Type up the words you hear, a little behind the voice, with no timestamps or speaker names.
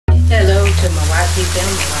YT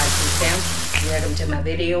fam, welcome to my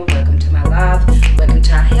video, welcome to my live, welcome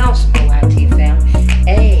to our house, my YT fam.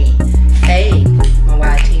 Hey, my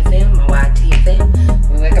YT fam,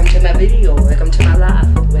 welcome to my video, welcome to my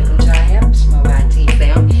live, welcome to our house, my YT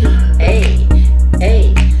fam. Hey,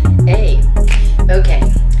 okay,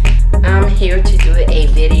 I'm here to do a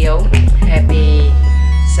video. Happy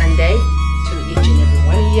Sunday to each and every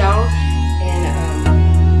one of y'all, and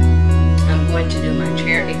I'm going to do my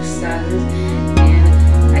chair exercises,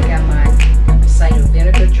 and I got my apple cider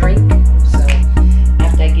vinegar drink. So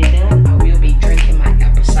after I get done, I will be drinking my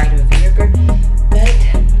apple cider vinegar. But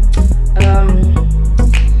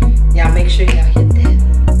y'all make sure y'all hit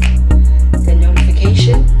that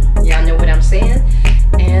notification. Y'all know what I'm saying,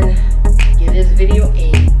 and give this video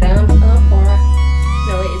a thumbs up, or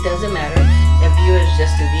no, it doesn't matter. The view is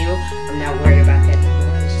just a view. I'm not worried about that no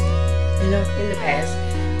more. You know, in the past.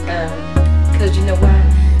 Because you know why?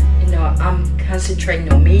 I'm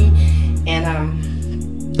concentrating on me, and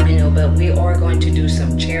but we are going to do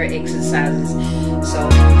some chair exercises. So y'all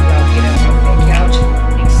get up off that couch,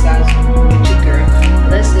 exercise with your girl.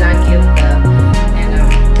 Let's not give up. And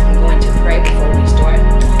I'm going to pray before we start.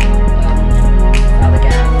 Father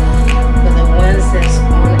God, for the ones that's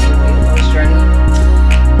on a weight loss journey,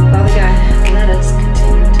 Father God, let us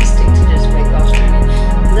continue to stick to this weight loss journey.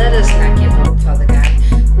 Let us not give up, Father God.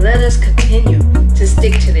 Let us continue to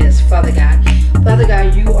stick to this, Father God. Father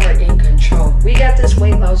God, you are in control. We got this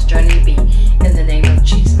weight loss journey beat in the name of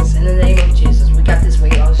Jesus. In the name of Jesus, we got this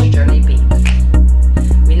weight loss journey beat.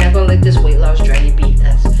 We're not going to let this weight loss journey beat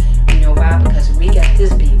us. You know why? Because we got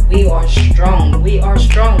this beat. We are strong. We are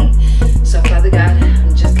strong. So, Father God,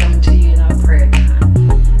 I'm just coming to you in our prayer time.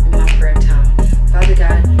 In my prayer time. Father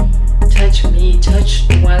God, touch me. Touch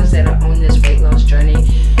the ones that are on this weight loss journey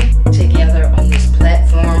together on this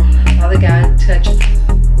platform. Father God, touch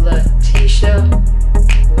Letitia,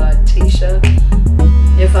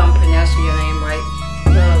 if I'm pronouncing your name right,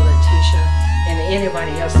 Letitia, and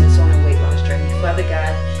anybody else that's on a weight loss journey. Father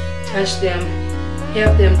God, touch them,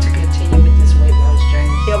 help them to continue with this weight loss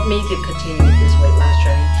journey. Help me to continue with this weight loss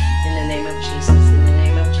journey. In the name of Jesus, in the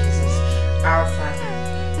name of Jesus. Our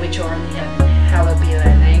Father, which art in heaven, hallowed be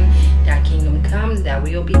thy name. Thy kingdom come, thy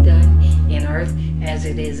will be done in earth as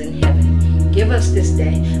it is in heaven. Give us this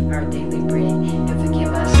day our daily bread, and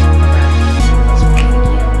forgive us our debts as we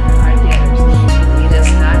forgive our debtors. And lead us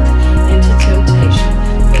not into temptation,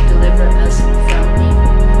 but deliver us from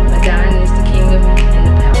evil. For thine is the kingdom, and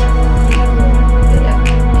the power, and the glory forever.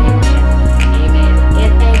 Amen. Amen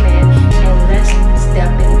and amen. And let's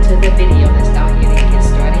step into the video. Let's go ahead and get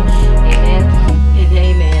started. Amen and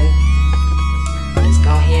amen. Let's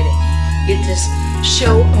go ahead and get this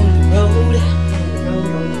show on the road.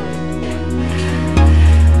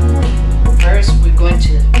 First, we're going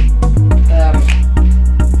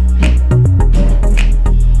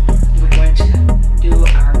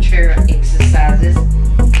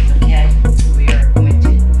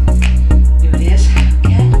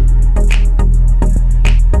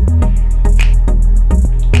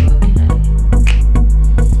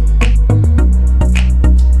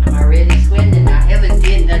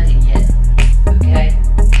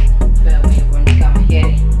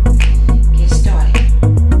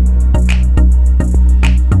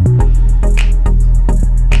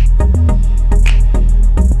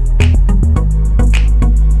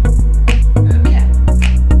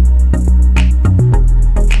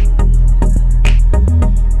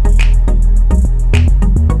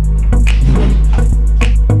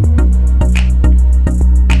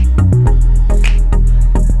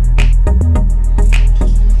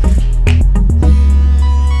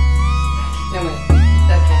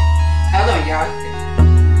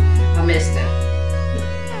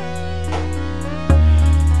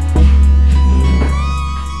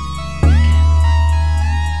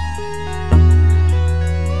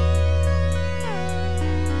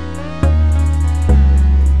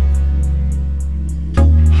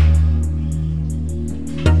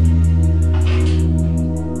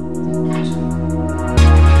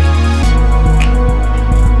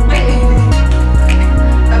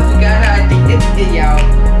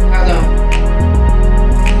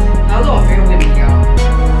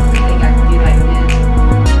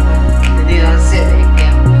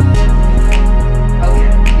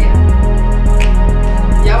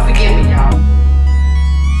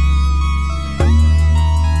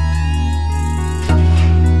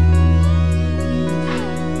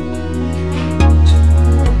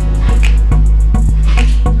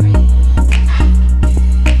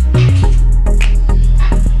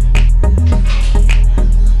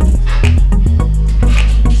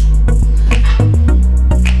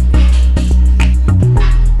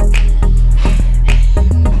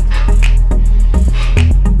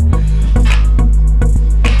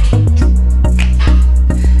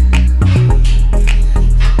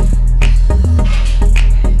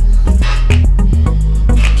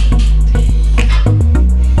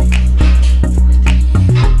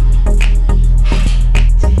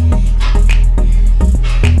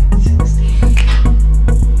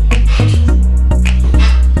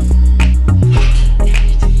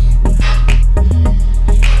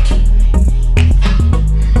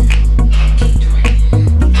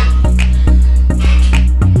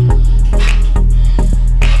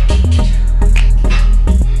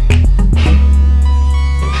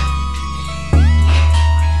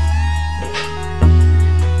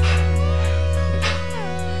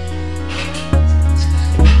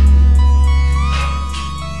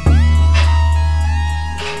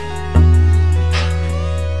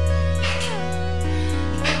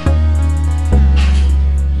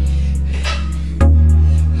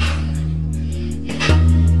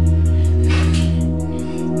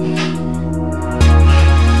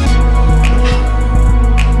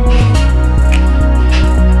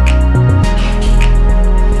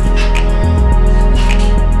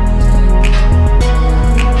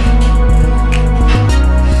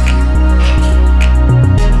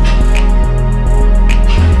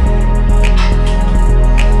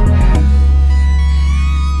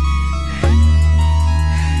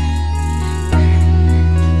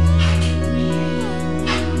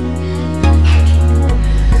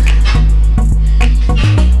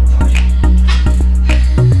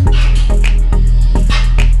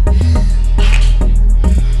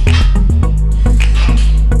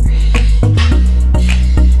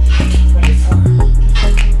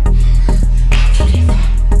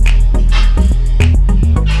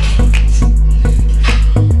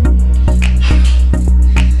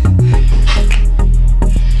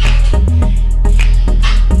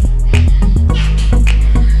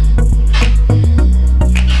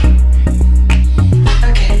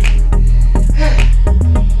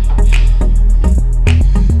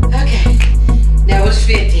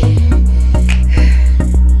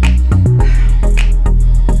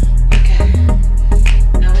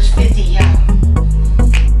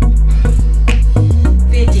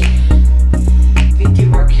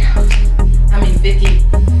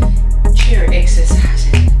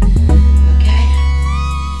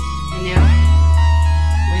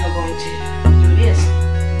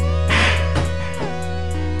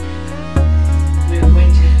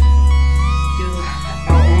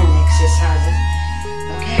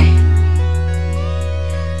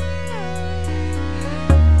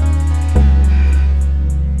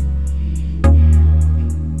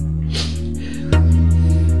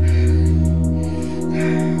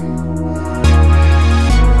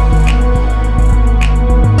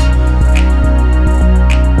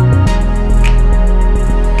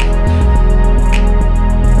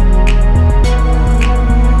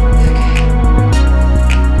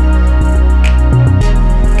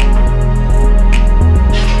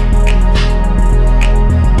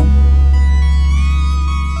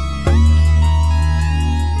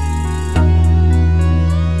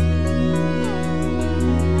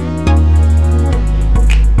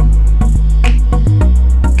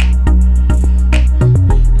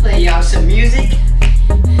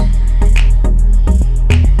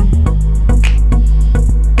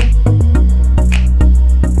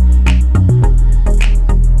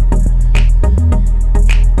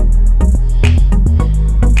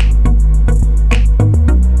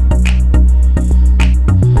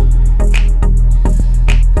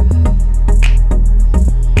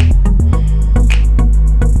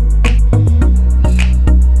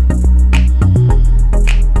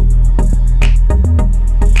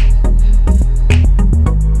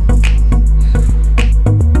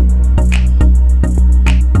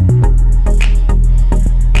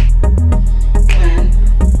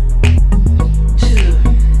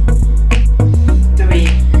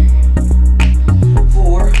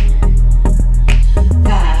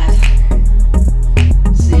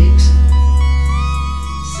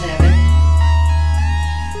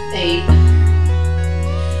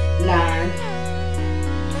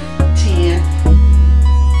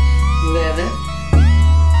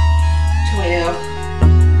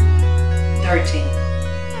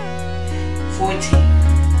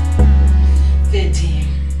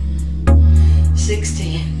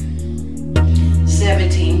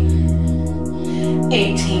 17,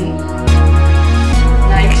 18,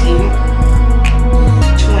 19,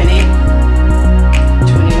 20,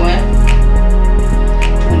 21,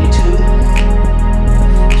 22,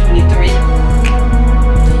 23,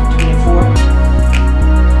 24,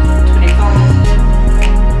 25,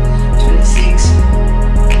 26,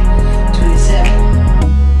 27,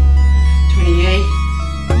 28,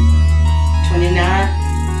 29,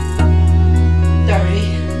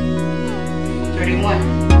 30, 31.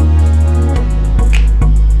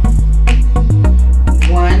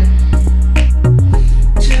 1,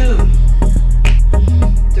 2,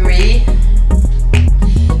 3,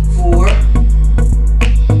 4,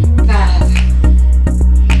 5,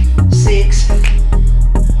 6,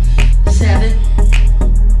 7,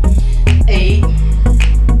 8,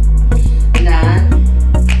 9,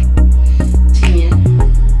 10,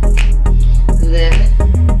 11,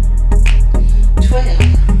 12,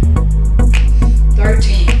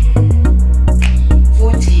 13,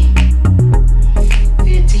 14,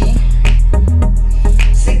 15,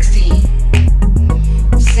 16,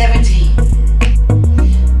 17,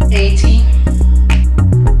 18,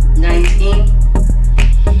 19,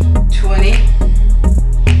 20,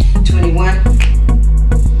 21,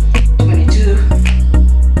 22,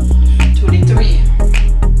 23,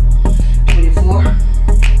 24,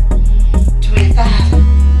 25,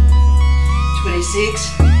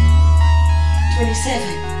 26, 27,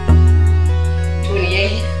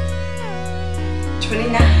 28,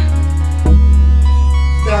 29,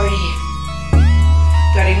 30,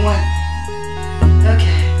 31.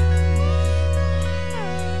 Okay.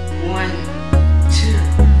 1, 2,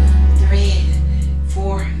 3,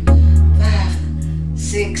 4, 5,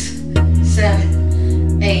 6,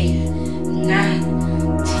 7, 8, 9,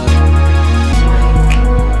 10. 1,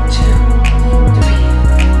 2, 3,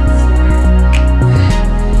 4, 5,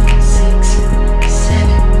 6,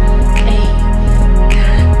 7, 8,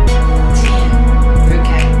 9, 10.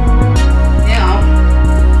 Okay. Now,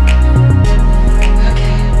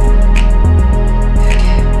 okay.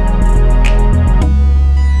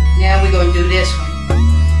 Now we go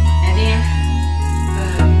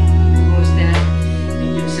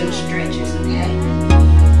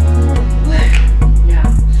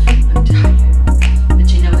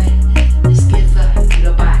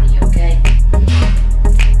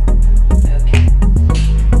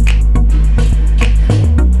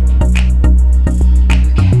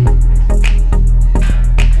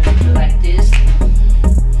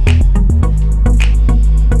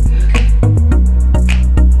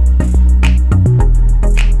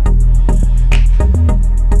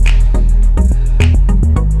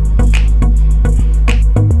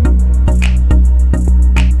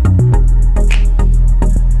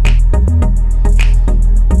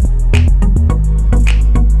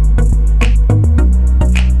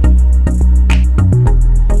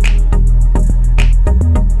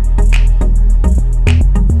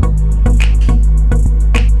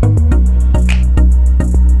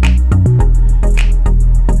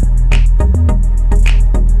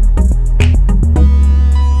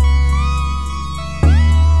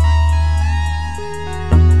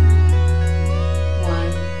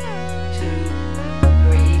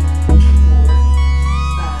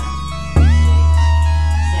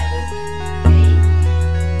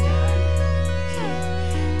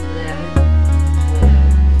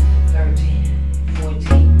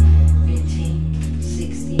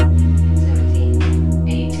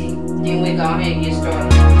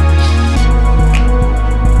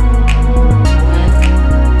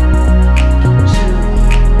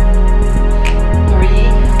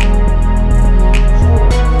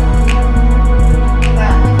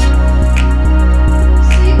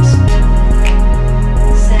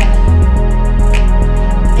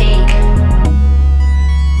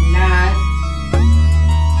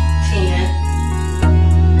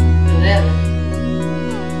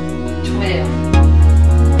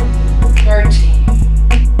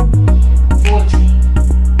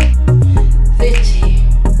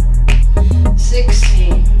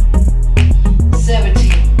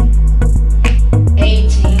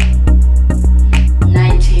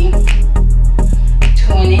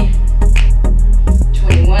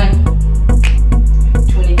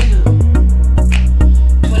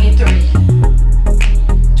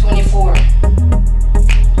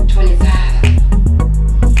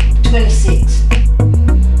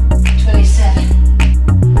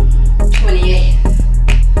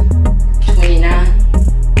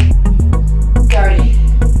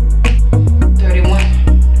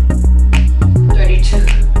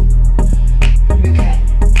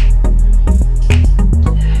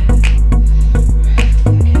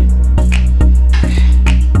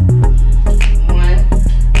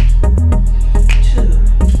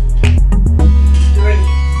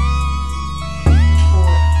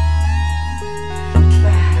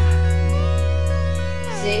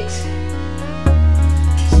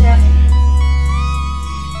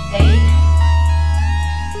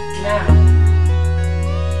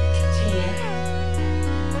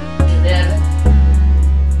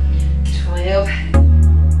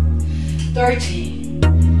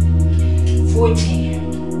 14,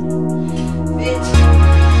 15,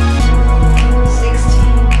 16,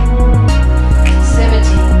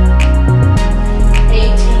 17,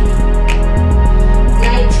 18,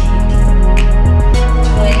 19,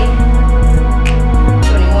 20,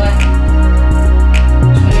 21,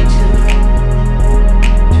 22,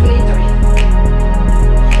 23,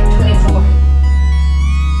 24,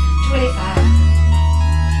 25,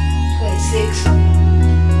 26,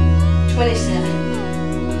 27,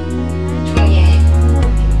 28,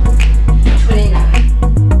 29,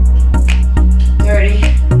 30,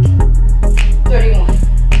 31,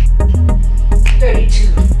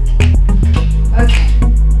 32. Okay.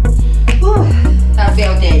 Whew. I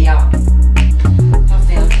felt that, y'all. I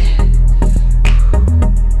felt that.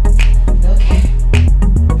 Okay.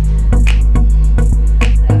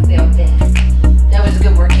 I felt that. That was a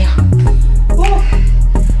good workout. Whew.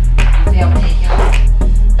 I felt that, y'all.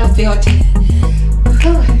 I felt it.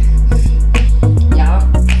 Whew. Y'all,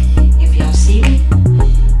 if y'all see me,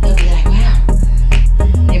 they'll be like, wow.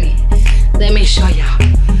 Let me show y'all.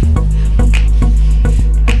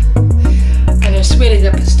 I done sweated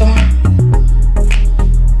up a storm.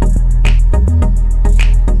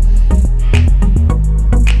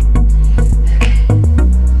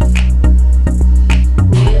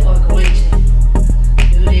 We are going to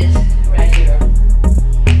do this right here.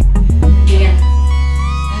 Again.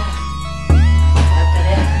 After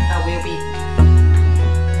that, I will be.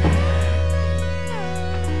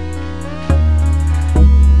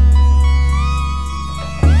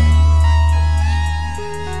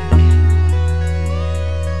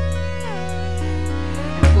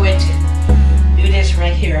 I'm going to do this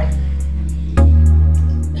right here.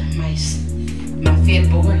 My fit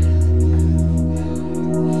board.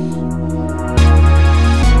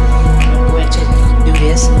 I'm going to do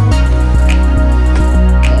this.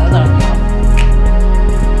 Hold on, y'all.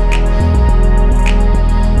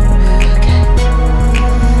 Okay.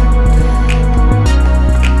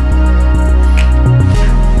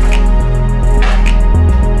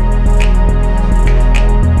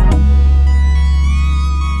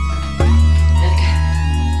 Okay.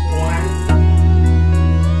 1,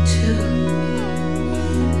 2,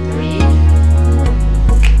 3,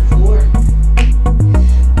 4,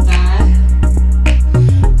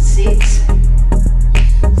 5, 6,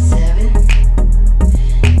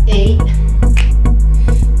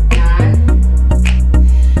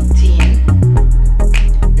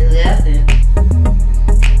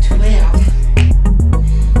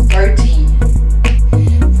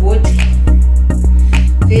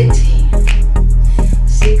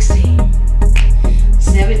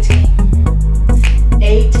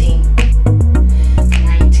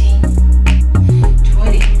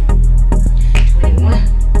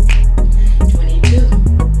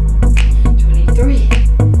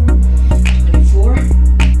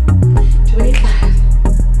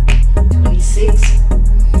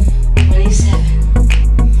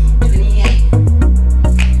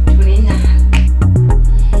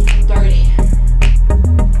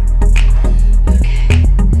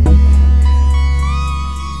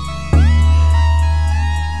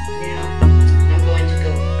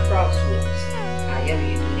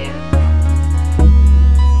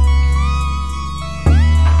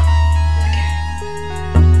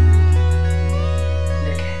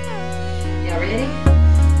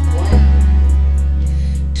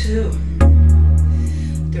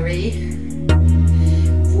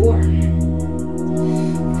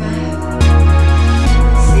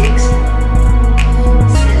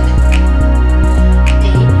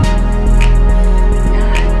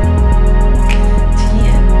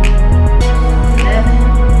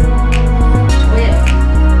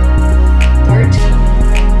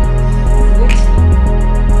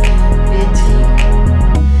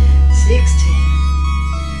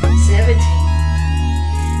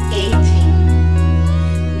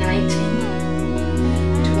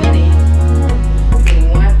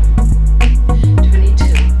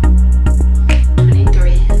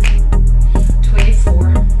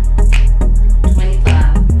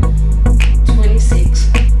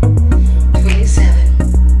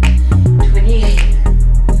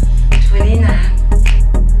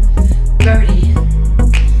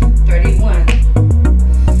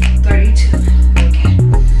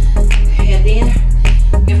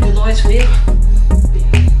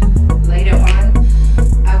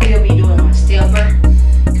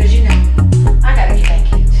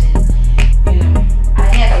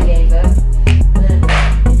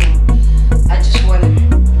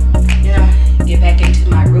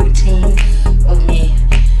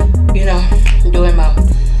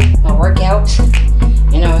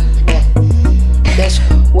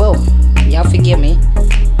 y'all forgive me.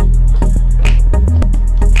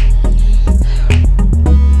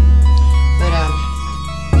 But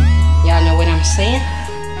y'all know what I'm saying.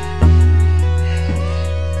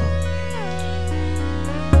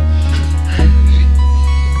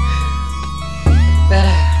 But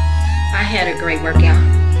I had a great workout.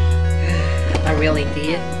 I really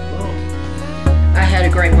did. I had a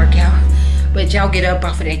great workout. But y'all get up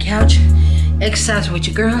off of that couch, exercise with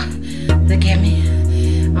your girl. Look at me.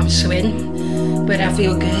 I'm sweating, but I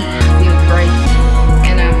feel good. I feel great.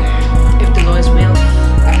 And if the Lord's will,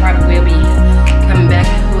 I probably will be coming back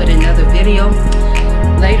with another video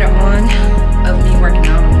later on of me working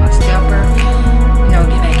out on my stepper. You know,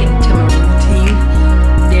 get back into my routine.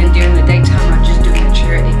 Then during the daytime, I just do my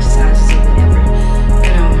chair exercises or whatever.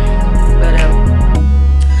 You know, but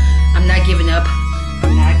I'm not giving up.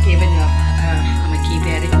 I'm not giving up. I'm gonna keep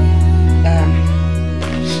at it.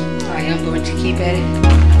 I am going to keep at it.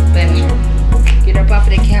 But get up off of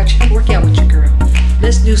the couch, work out with your girl.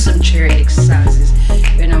 Let's do some chair exercises.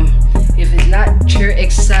 You know, if it's not chair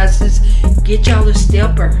exercises, get y'all a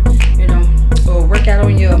stepper. You know, or work out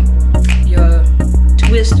on your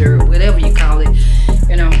twister, whatever you call it.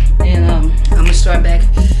 You know, and I'm gonna start back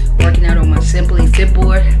working out on my Simply Fit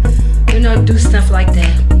board. You know, do stuff like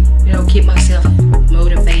that. You know, keep myself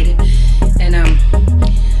motivated. And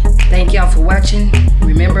thank y'all for watching.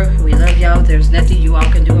 Remember, we love y'all. There's nothing you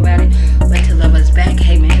all can do about it but to love us back.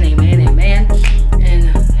 Amen, amen, amen. And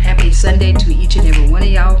happy Sunday to each and every one of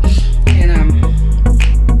y'all. And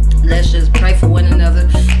let's just pray for one another,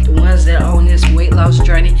 the ones that are on this weight loss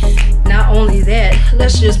journey. Not only that,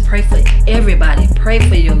 let's just pray for everybody. Pray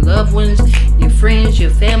for your loved ones, your friends,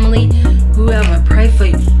 your family, whoever. Pray for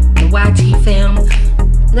the YT fam.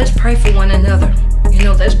 Let's pray for one another. You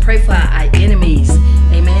know, let's pray for our enemies.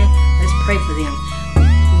 Amen. Let's pray for them.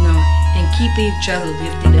 You know, and keep each other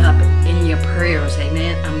lifted up in your prayers.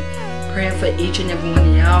 Amen. I'm praying for each and every one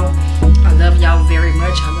of y'all. I love y'all very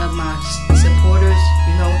much. I love my supporters.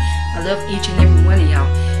 You know, I love each and every one of y'all.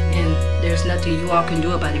 And there's nothing you all can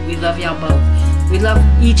do about it. We love y'all both. We love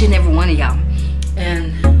each and every one of y'all.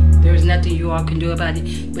 And there's nothing you all can do about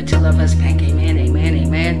it but to love us back. Amen, amen,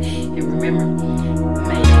 amen. And remember,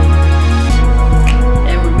 may